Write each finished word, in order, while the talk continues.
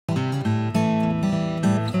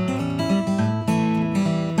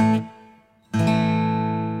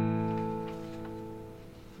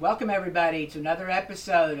Welcome everybody to another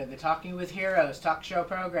episode of the Talking with Heroes talk show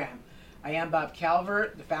program. I am Bob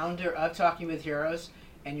Calvert, the founder of Talking with Heroes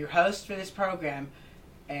and your host for this program.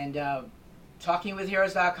 And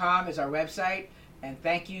TalkingWithHeroes.com is our website, and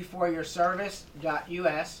thank you for your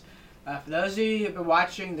service.us. For those of you who have been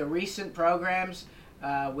watching the recent programs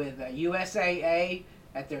with USAA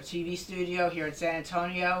at their TV studio here in San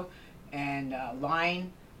Antonio and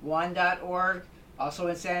line1.org also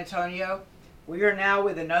in San Antonio, we are now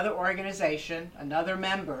with another organization, another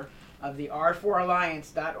member of the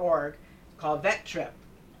R4Alliance.org called VetTRIIP.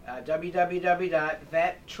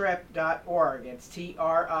 www.vettriip.org. It's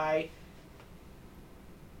TRIIP.org.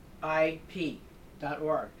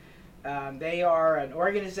 They are an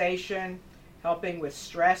organization helping with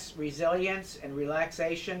stress, resilience, and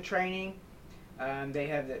relaxation training. They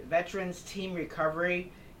have the Veterans Team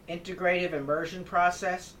Recovery Integrative Immersion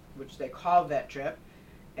process, which they call VetTRIIP.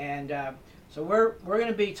 And so we're going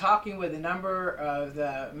to be talking with a number of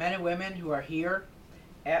the men and women who are here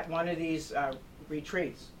at one of these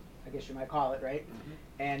retreats, I guess you might call it, right? Mm-hmm.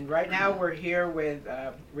 And right now we're here with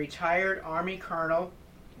retired Army Colonel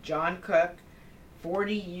John Cook,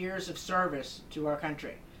 40 years of service to our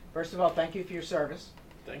country. First of all, thank you for your service.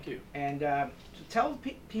 Thank you. And to tell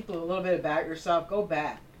people a little bit about yourself, go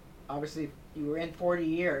back. Obviously, you were in 40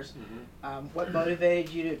 years. Mm-hmm. What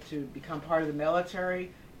motivated you to become part of the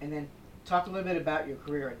military? And then talk a little bit about your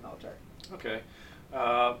career in the military. Okay.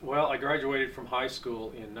 Well, I graduated from high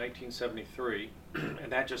school in 1973,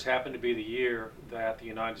 and that just happened to be the year that the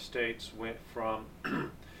United States went from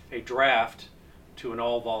a draft to an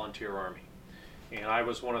all-volunteer army. And I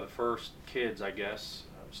was one of the first kids, I guess,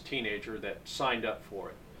 I was a teenager, that signed up for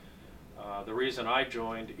it. The reason I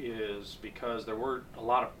joined is because there were a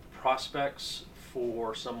lot of prospects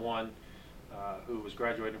for someone who was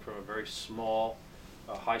graduating from a very small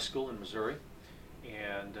high school in Missouri.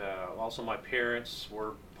 And also my parents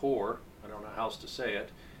were poor, I don't know how else to say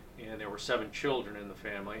it, and there were 7 children in the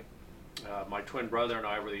family. My twin brother and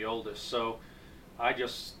I were the oldest, so I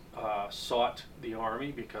just sought the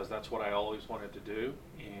Army because that's what I always wanted to do,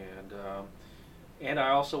 and I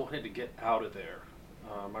also wanted to get out of there.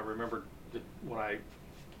 I remember when I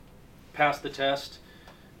passed the test,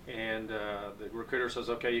 and the recruiter says,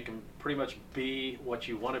 okay, you can pretty much be what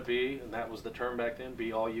you want to be, and that was the term back then,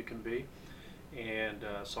 be all you can be. And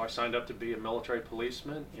so I signed up to be a military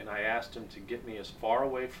policeman, and I asked him to get me as far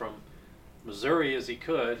away from Missouri as he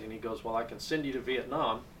could, and he goes, well, I can send you to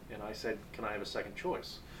Vietnam. And I said, can I have a second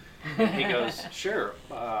choice? And he goes, sure.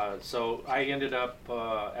 So I ended up,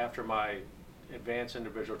 after my advanced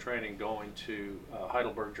individual training, going to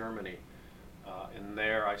Heidelberg, Germany. And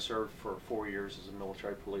there I served for 4 years as a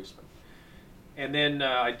military policeman. And then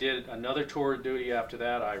I did another tour of duty after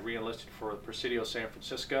that. I re-enlisted for Presidio San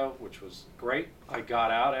Francisco, which was great. I got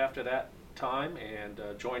out after that time and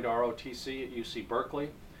joined ROTC at UC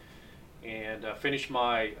Berkeley and finished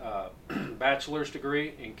my bachelor's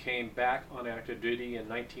degree and came back on active duty in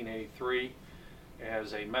 1983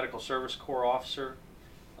 as a Medical Service Corps officer.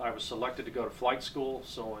 I was selected to go to flight school,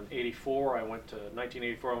 so in 1984 I went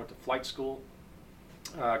to flight school,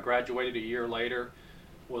 graduated a year later,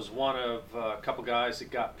 was one of a couple guys that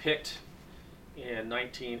got picked in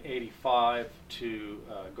 1985 to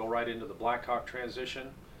go right into the Black Hawk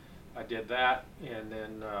transition. I did that, and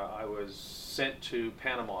then I was sent to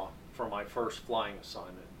Panama for my first flying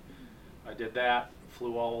assignment. I did that,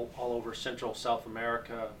 flew all over Central South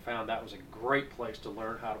America, found that was a great place to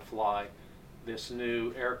learn how to fly this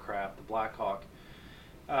new aircraft, the Black Hawk.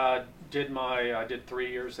 I did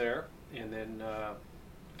 3 years there, and then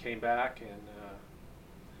came back and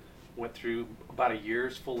went through about a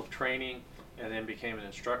year's full of training, and then became an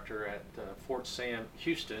instructor at Fort Sam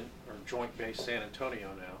Houston, or Joint Base San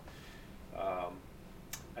Antonio now.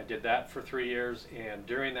 I did that for 3 years, and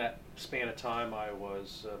during that span of time I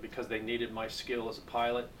was, because they needed my skill as a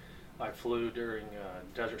pilot, I flew during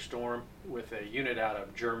Desert Storm with a unit out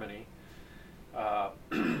of Germany,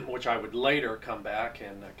 which I would later come back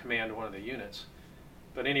and command one of the units.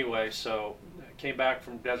 But anyway, so I came back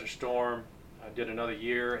from Desert Storm, I did another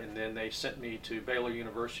year, and then they sent me to Baylor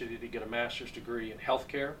University to get a master's degree in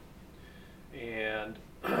healthcare. And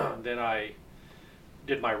then I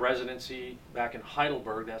did my residency back in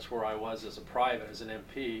Heidelberg. That's where I was as a private, as an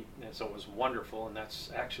MP, and so it was wonderful, and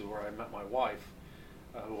that's actually where I met my wife,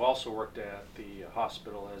 who also worked at the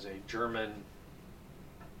hospital as a German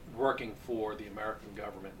working for the American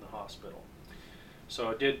government in the hospital. So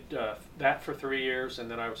I did that for 3 years,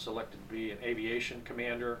 and then I was selected to be an aviation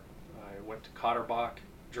commander. I went to Katterbach,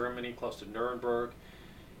 Germany, close to Nuremberg,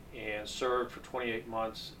 and served for 28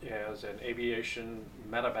 months as an aviation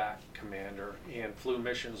medevac commander and flew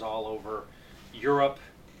missions all over Europe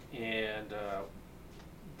and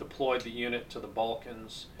deployed the unit to the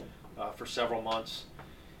Balkans for several months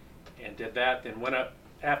and did that. Then went up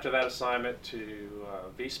after that assignment to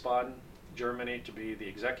Wiesbaden, Germany, to be the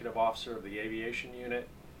executive officer of the aviation unit.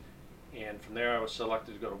 And from there I was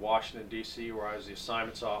selected to go to Washington, D.C., where I was the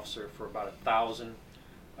assignments officer for about 1,000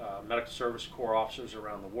 Medical Service Corps officers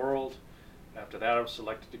around the world. After that I was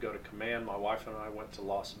selected to go to command. My wife and I went to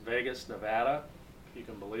Las Vegas, Nevada, if you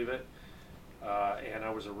can believe it. And I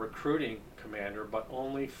was a recruiting commander, but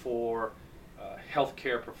only for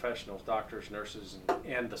healthcare professionals, doctors, nurses,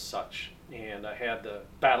 and the such. And I had the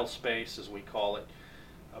battle space, as we call it,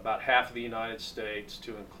 about half of the United States,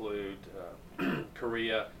 to include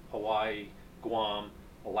Korea, Hawaii, Guam,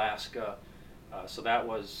 Alaska. So that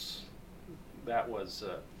was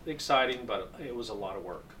exciting, but it was a lot of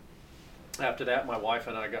work. After that, my wife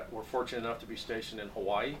and I were fortunate enough to be stationed in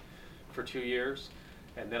Hawaii for 2 years.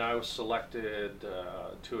 And then I was selected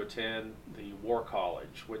to attend the War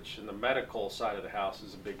College, which in the medical side of the house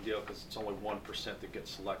is a big deal because it's only 1% that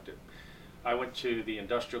gets selected. I went to the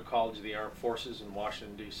Industrial College of the Armed Forces in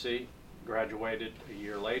Washington, D.C., graduated a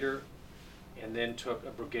year later, and then took a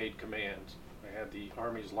brigade command. I had the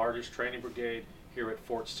Army's largest training brigade here at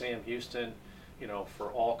Fort Sam Houston, for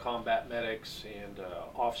all combat medics and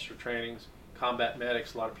officer trainings. Combat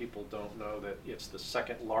medics, a lot of people don't know that it's the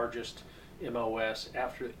second largest MOS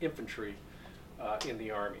after infantry in the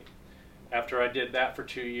Army. After I did that for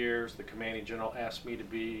 2 years, the commanding general asked me to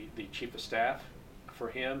be the chief of staff for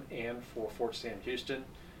him and for Fort Sam Houston.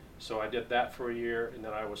 So I did that for a year, and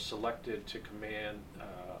then I was selected to command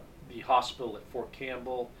the hospital at Fort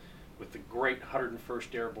Campbell with the great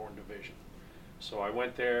 101st Airborne Division. So I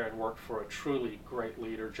went there and worked for a truly great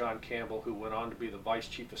leader, John Campbell, who went on to be the vice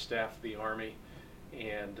chief of staff of the Army,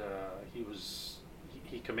 and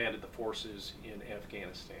he commanded the forces in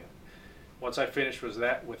Afghanistan. Once I finished with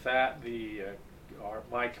that,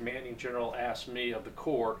 my commanding general asked me of the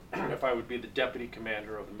Corps if I would be the deputy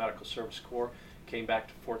commander of the Medical Service Corps. Came back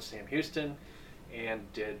to Fort Sam Houston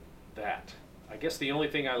and did that. I guess the only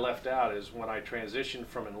thing I left out is when I transitioned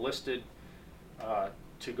from enlisted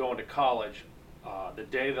to going to college, the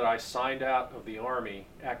day that I signed out of the Army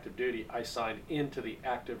active duty, I signed into the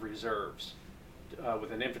active reserves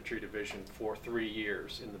with an infantry division for 3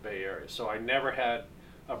 years in the Bay Area. So I never had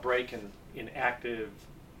a break in active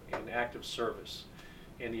service.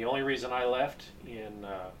 And the only reason I left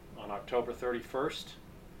on October 31st,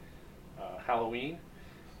 Halloween,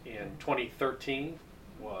 in 2013,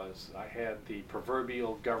 was I had the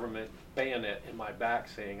proverbial government bayonet in my back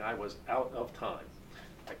saying I was out of time.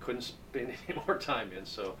 I couldn't spend any more time in.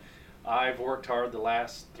 So I've worked hard the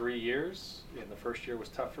last 3 years, and the first year was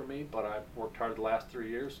tough for me, but I've worked hard the last 3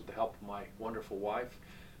 years with the help of my wonderful wife,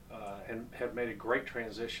 and have made a great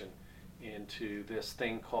transition into this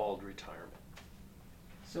thing called retirement.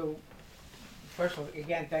 So, first of all,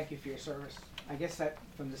 again, thank you for your service. I guess that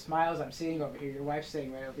from the smiles I'm seeing over here, your wife's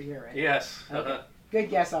sitting right over here, right? Yes. Okay. Good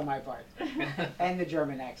guess on my part. And the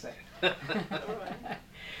German accent.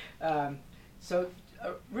 So,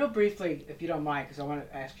 real briefly, if you don't mind, because I want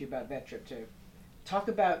to ask you about VetTRIIP too. Talk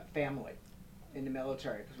about family in the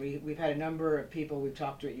military, because we've had a number of people we've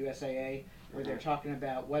talked to at USAA where they're talking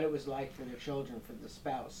about what it was like for their children, for the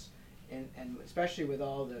spouse, and especially with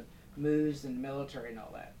all the moves in the military and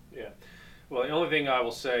all that. Yeah. Well, the only thing I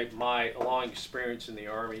will say, my long experience in the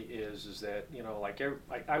Army is that,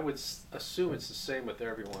 I would assume it's the same with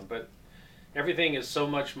everyone, but everything is so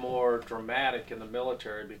much more dramatic in the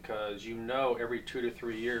military because every 2 to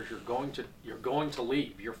 3 years you're going to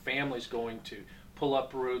leave. Your family's going to pull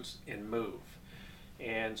up roots and move.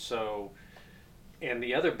 And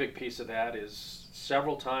the other big piece of that is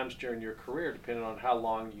several times during your career, depending on how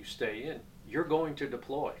long you stay in, you're going to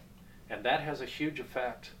deploy. And that has a huge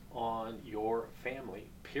effect on your family,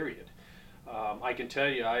 period. I can tell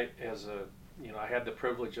you, I had the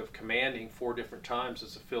privilege of commanding 4 different times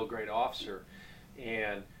as a field grade officer,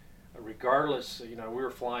 and regardless, we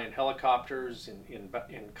were flying helicopters in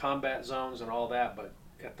combat zones and all that, but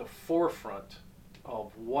at the forefront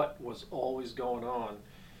of what was always going on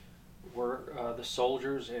were the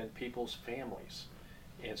soldiers and people's families.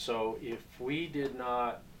 And so if we did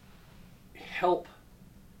not help,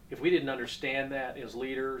 if we didn't understand that as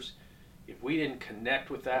leaders, if we didn't connect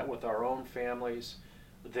with that with our own families,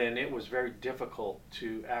 then it was very difficult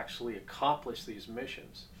to actually accomplish these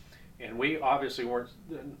missions. And we obviously weren't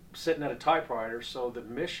sitting at a typewriter, so the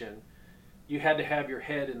mission, you had to have your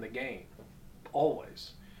head in the game,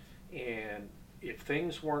 always. And if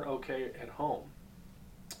things weren't okay at home,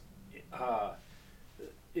 uh,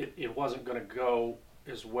 it wasn't going to go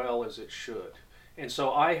as well as it should. And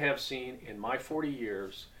so I have seen in my 40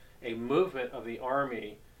 years a movement of the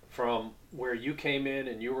Army from where you came in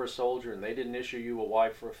and you were a soldier and they didn't issue you a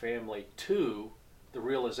wife or a family to the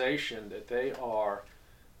realization that they are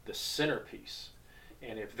the centerpiece.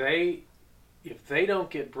 And if they don't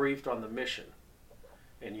get briefed on the mission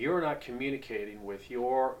and you're not communicating with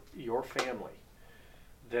your family,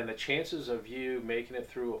 then the chances of you making it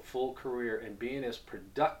through a full career and being as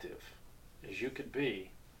productive as you could be,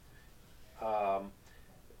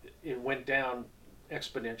 it went down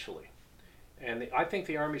exponentially. And I think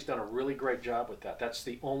the Army's done a really great job with that. That's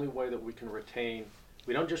the only way that we can retain.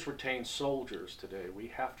 We don't just retain soldiers today. We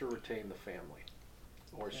have to retain the family,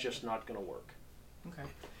 or it's just not going to work. Okay,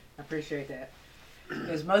 I appreciate that.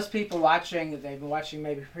 As most people watching, they've been watching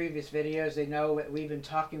maybe previous videos, they know that we've been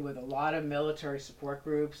talking with a lot of military support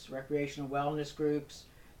groups, recreational wellness groups.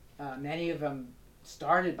 Many of them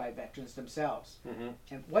started by veterans themselves. Mm-hmm.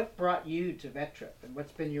 And what brought you to VetTRIIP, and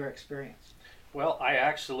what's been your experience? Well, I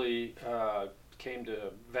actually came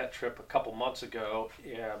to VetTRIIP a couple months ago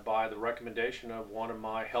by the recommendation of one of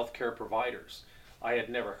my healthcare providers. I had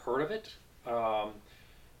never heard of it.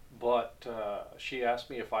 But she asked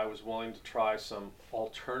me if I was willing to try some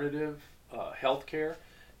alternative healthcare,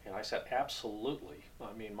 and I said absolutely.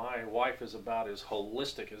 I mean, my wife is about as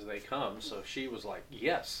holistic as they come, so she was like,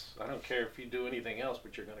 yes, I don't care if you do anything else,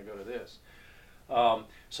 but you're going to go to this.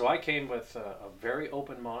 So I came with a very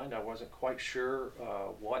open mind. I wasn't quite sure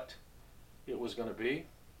what it was going to be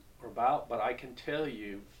or about, but I can tell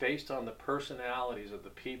you, based on the personalities of the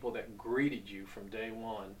people that greeted you from day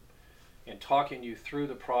one, and talking you through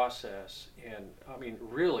the process, and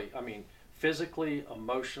really, physically,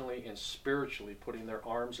 emotionally, and spiritually putting their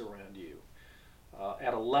arms around you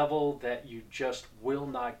at a level that you just will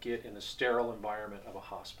not get in the sterile environment of a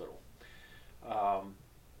hospital.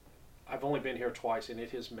 I've only been here twice, and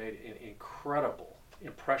it has made an incredible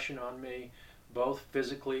impression on me, both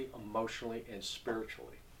physically, emotionally, and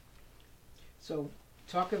spiritually. So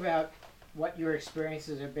talk about what your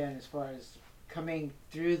experiences have been as far as coming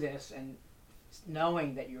through this and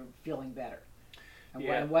knowing that you're feeling better.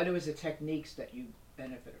 And what was the techniques that you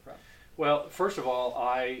benefited from? Well, first of all,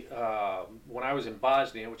 when I was in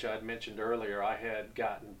Bosnia, which I had mentioned earlier, I had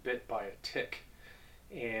gotten bit by a tick.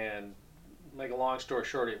 And make a long story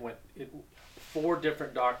short, 4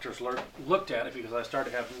 different doctors looked at it because I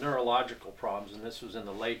started having neurological problems, and this was in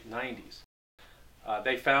the late 90s.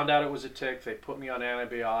 They found out it was a tick. They put me on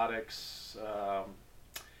antibiotics.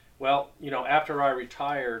 Well, after I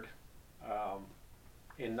retired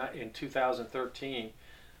in 2013,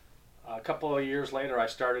 a couple of years later, I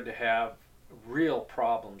started to have real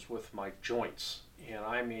problems with my joints. And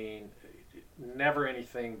I mean, never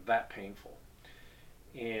anything that painful.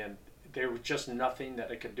 And there was just nothing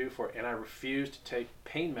that I could do for it. And I refused to take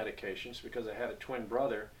pain medications because I had a twin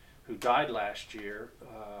brother who died last year.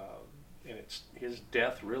 And his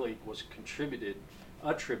death really was attributed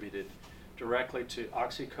directly to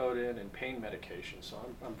oxycodone and pain medication. So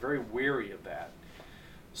I'm very weary of that.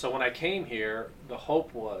 So when I came here, the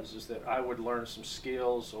hope is that I would learn some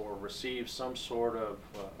skills or receive some sort of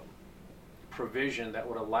provision that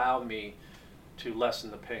would allow me to lessen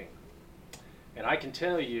the pain. And I can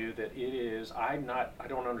tell you that it is, I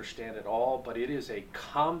don't understand it all, but it is a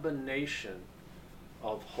combination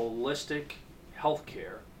of holistic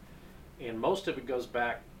healthcare, and most of it goes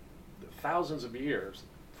back thousands of years.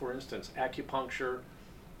 For instance, acupuncture,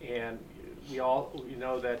 and we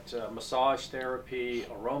know that massage therapy,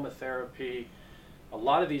 aromatherapy, a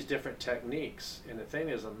lot of these different techniques. And the thing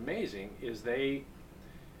is amazing is they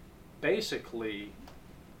basically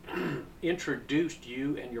introduced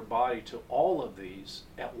you and your body to all of these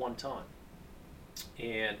at one time.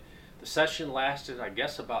 And the session lasted, I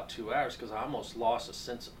guess, about 2 hours because I almost lost a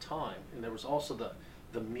sense of time. And there was also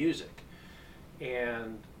the music.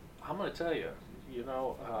 And I'm going to tell you,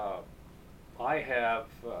 I have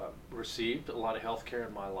received a lot of health care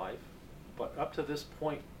in my life, but up to this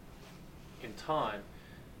point in time,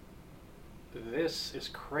 this, as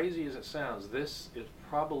crazy as it sounds, this is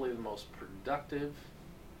probably the most productive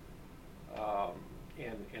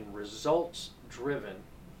and results-driven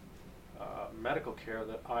medical care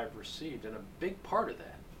that I've received. And a big part of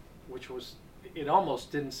that, which was, it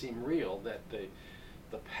almost didn't seem real, that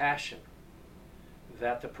the passion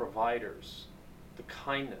that the providers, the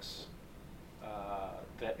kindness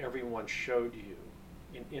that everyone showed you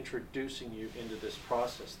in introducing you into this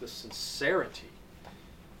process, the sincerity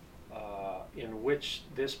in which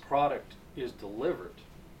this product is delivered,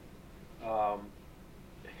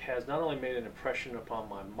 has not only made an impression upon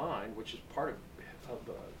my mind, which is part of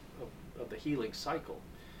of the healing cycle,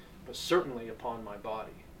 but certainly upon my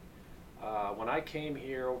body. When I came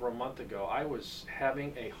here over a month ago, I was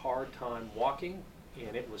having a hard time walking,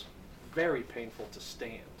 and it was very painful to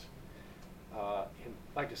stand. And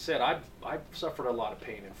like I said, I've suffered a lot of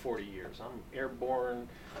pain in 40 years. I'm airborne,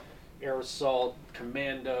 air assault,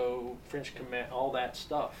 commando, French command, all that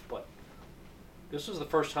stuff. But this was the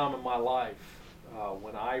first time in my life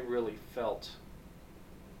when I really felt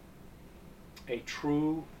a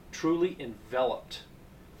truly enveloped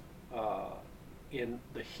in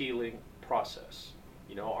the healing process.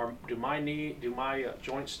 You know, do my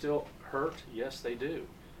joints still hurt? Yes, they do.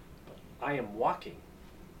 But I am walking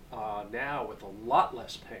now with a lot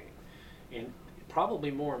less pain, and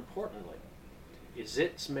probably more importantly, is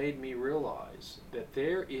it's made me realize that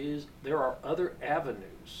there are other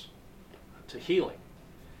avenues to healing,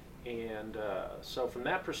 and so from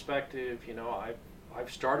that perspective, you know,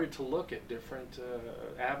 I've started to look at different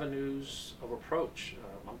avenues of approach.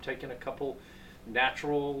 I'm taking a couple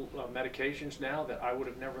natural medications now that I would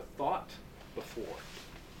have never thought before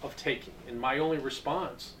of taking, and my only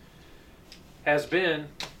response has been,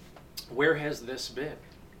 where has this been?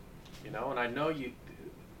 You know, and I know you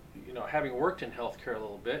know, having worked in healthcare a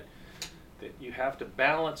little bit, that you have to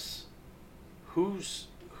balance who's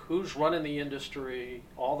running the industry,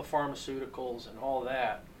 all the pharmaceuticals and all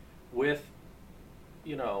that, with,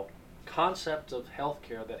 you know, concepts of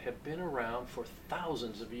healthcare that have been around for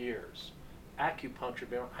thousands of years. Acupuncture,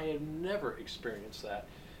 I have never experienced that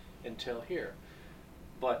until here.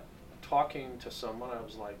 But talking to someone, I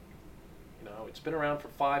was like, you know, it's been around for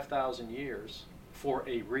 5,000 years for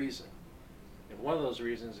a reason. And one of those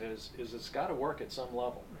reasons is it's got to work at some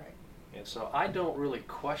level. Right. And so I don't really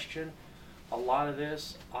question a lot of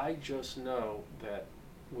this. I just know that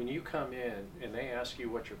when you come in and they ask you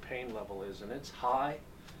what your pain level is and it's high,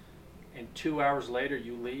 and 2 hours later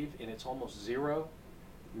you leave and it's almost zero,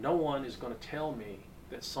 no one is going to tell me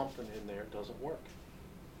that something in there doesn't work.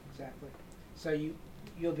 Exactly. So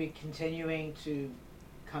you'll be continuing to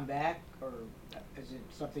come back, or is it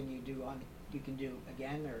something you can do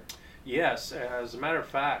again, or? Yes, as a matter of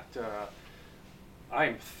fact, I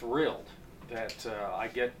am thrilled that I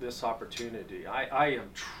get this opportunity. I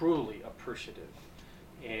am truly appreciative,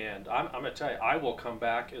 and I'm going to tell you, I will come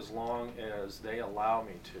back as long as they allow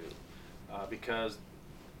me to, because,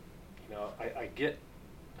 you know, I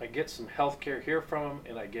get some health care here from them,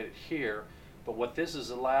 and I get it here, but what this has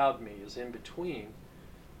allowed me is in between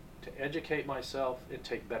to educate myself and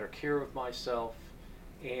take better care of myself,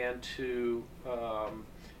 and to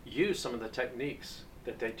use some of the techniques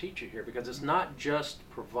that they teach you here, because it's not just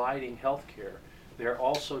providing health care, they're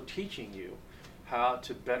also teaching you how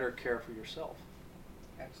to better care for yourself.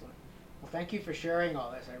 Excellent. Well, thank you for sharing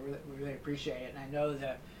all this. I really appreciate it, and I know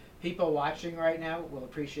the people watching right now will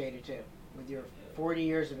appreciate it too. With your 40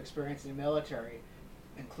 years of experience in the military,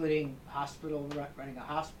 including running a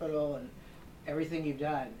hospital and everything you've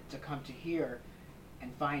done, to come to here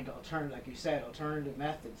and find like you said, alternative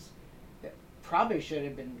methods that probably should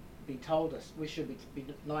have be told us. We should be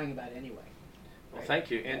knowing about anyway. Well, right?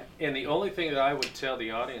 thank you. And the only thing that I would tell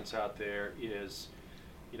the audience out there is,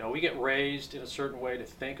 you know, we get raised in a certain way to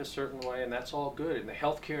think a certain way, and that's all good. And the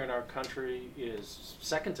healthcare in our country is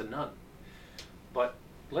second to none. But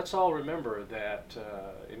let's all remember that,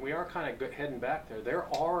 and we are kind of heading back there, there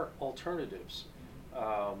are alternatives.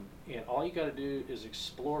 And all you got to do is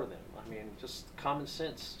explore them. I mean, just common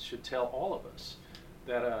sense should tell all of us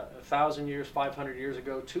that 1,000 years, 500 years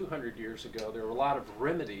ago, 200 years ago, there were a lot of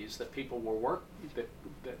remedies that people were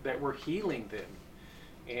that were healing them,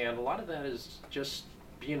 and a lot of that is just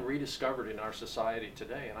being rediscovered in our society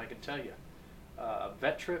today. And I can tell you,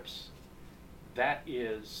 VetTRIIPs, that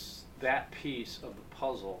is that piece of the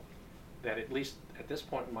puzzle that, at least at this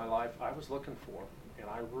point in my life, I was looking for. And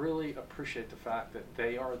I really appreciate the fact that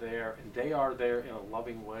they are there, and they are there in a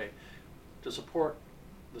loving way to support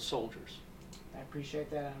the soldiers. I appreciate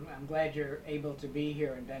that. I'm glad you're able to be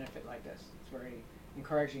here and benefit like this. It's very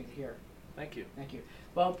encouraging to hear. Thank you. Thank you.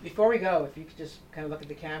 Well, before we go, if you could just kind of look at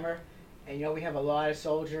the camera, and you know we have a lot of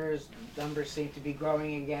soldiers. Numbers seem to be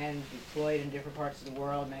growing again, deployed in different parts of the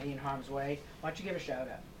world, many in harm's way. Why don't you give a shout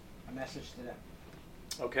out, a message to them?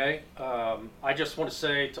 Okay. I just want to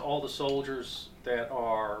say to all the soldiers that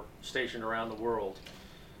are stationed around the world,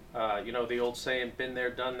 you know the old saying, been there,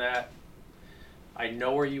 done that. I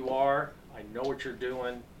know where you are. I know what you're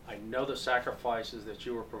doing. I know the sacrifices that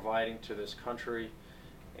you are providing to this country.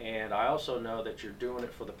 And I also know that you're doing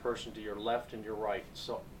it for the person to your left and your right.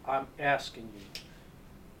 So I'm asking you,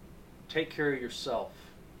 take care of yourself.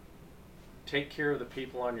 Take care of the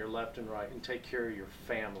people on your left and right, and take care of your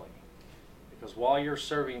family. because while you're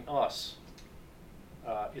serving us,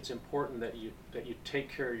 it's important that you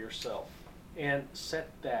take care of yourself and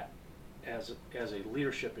set that as a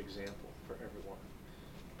leadership example for everyone.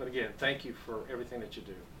 But again, thank you for everything that you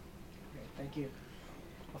do. Okay, thank you.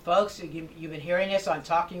 Well, folks, you've been hearing this on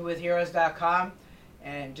TalkingWithHeroes.com,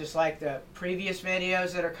 and just like the previous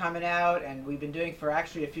videos that are coming out, and we've been doing for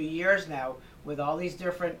actually a few years now with all these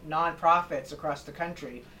different nonprofits across the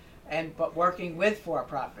country, but working with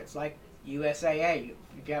for-profits like USAA.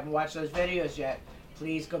 If you haven't watched those videos yet,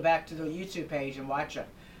 please go back to the YouTube page and watch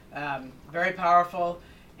them. Very powerful,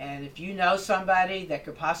 and if you know somebody that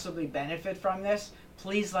could possibly benefit from this,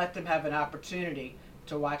 please let them have an opportunity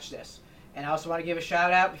to watch this. And I also want to give a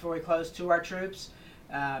shout out before we close to our troops.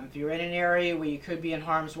 If you're in an area where you could be in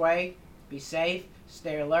harm's way, be safe,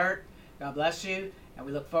 stay alert. God bless you, and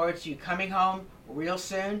we look forward to you coming home real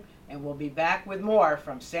soon, and we'll be back with more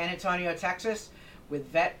from San Antonio, Texas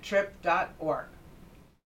with VetTRIIP.org.